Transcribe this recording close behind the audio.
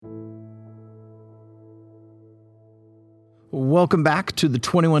Welcome back to the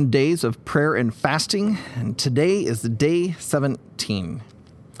 21 days of prayer and fasting, and today is day 17.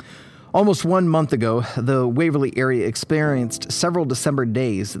 Almost 1 month ago, the Waverly area experienced several December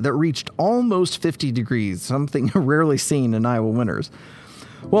days that reached almost 50 degrees, something rarely seen in Iowa winters.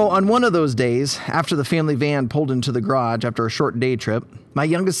 Well, on one of those days, after the family van pulled into the garage after a short day trip, my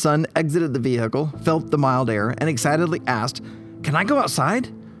youngest son exited the vehicle, felt the mild air, and excitedly asked, "Can I go outside?"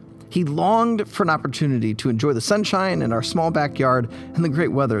 He longed for an opportunity to enjoy the sunshine in our small backyard and the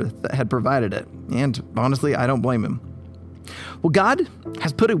great weather that had provided it. And honestly, I don't blame him. Well, God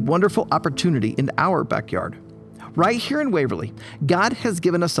has put a wonderful opportunity in our backyard. Right here in Waverly, God has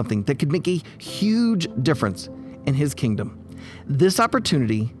given us something that could make a huge difference in His kingdom. This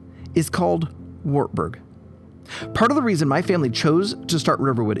opportunity is called Wartburg. Part of the reason my family chose to start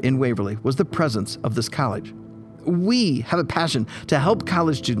Riverwood in Waverly was the presence of this college. We have a passion to help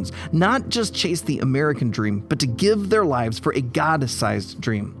college students not just chase the American dream, but to give their lives for a God-sized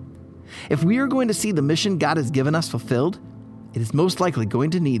dream. If we are going to see the mission God has given us fulfilled, it is most likely going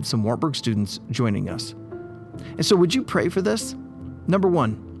to need some Wartburg students joining us. And so would you pray for this? Number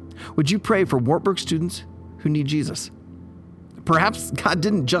one, would you pray for Wartburg students who need Jesus? Perhaps God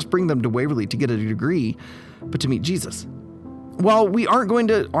didn't just bring them to Waverly to get a degree, but to meet Jesus. While we aren't going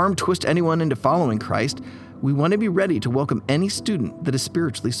to arm twist anyone into following Christ, we want to be ready to welcome any student that is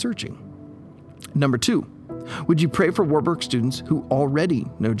spiritually searching. Number two, would you pray for Wartburg students who already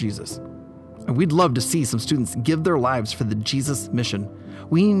know Jesus? And we'd love to see some students give their lives for the Jesus mission.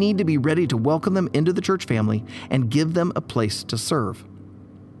 We need to be ready to welcome them into the church family and give them a place to serve.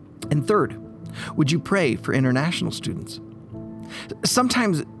 And third, would you pray for international students?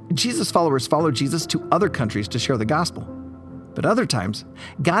 Sometimes Jesus followers follow Jesus to other countries to share the gospel. But other times,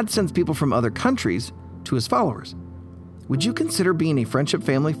 God sends people from other countries to His followers. Would you consider being a friendship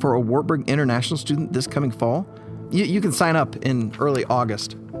family for a Wartburg international student this coming fall? You can sign up in early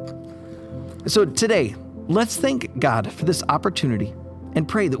August. So today, let's thank God for this opportunity and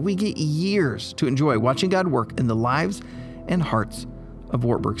pray that we get years to enjoy watching God work in the lives and hearts of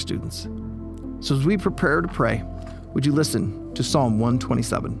Wartburg students. So as we prepare to pray, would you listen to Psalm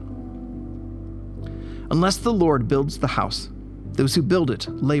 127? Unless the Lord builds the house, those who build it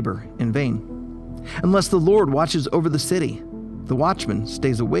labor in vain. Unless the Lord watches over the city, the watchman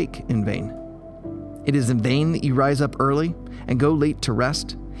stays awake in vain. It is in vain that you rise up early and go late to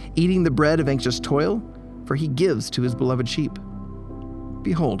rest, eating the bread of anxious toil, for He gives to His beloved sheep.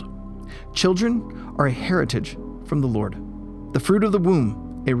 Behold, children are a heritage from the Lord, the fruit of the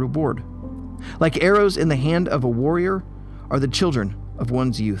womb a reward. Like arrows in the hand of a warrior are the children of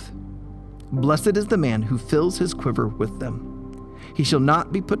one's youth. Blessed is the man who fills his quiver with them. He shall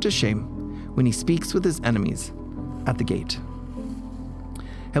not be put to shame when he speaks with his enemies at the gate.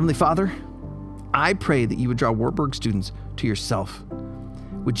 Heavenly Father, I pray that you would draw Wartburg students to yourself.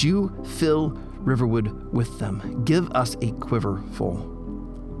 Would you fill Riverwood with them? Give us a quiver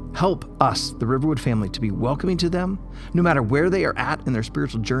full. Help us, the Riverwood family, to be welcoming to them, no matter where they are at in their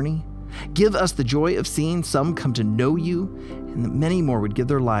spiritual journey. Give us the joy of seeing some come to know you, and that many more would give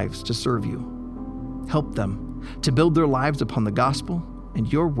their lives to serve you. Help them to build their lives upon the gospel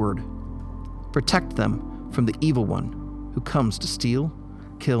and your word. Protect them from the evil one who comes to steal,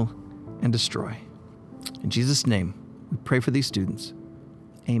 kill, and destroy. In Jesus' name, we pray for these students.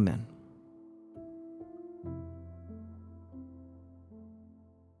 Amen.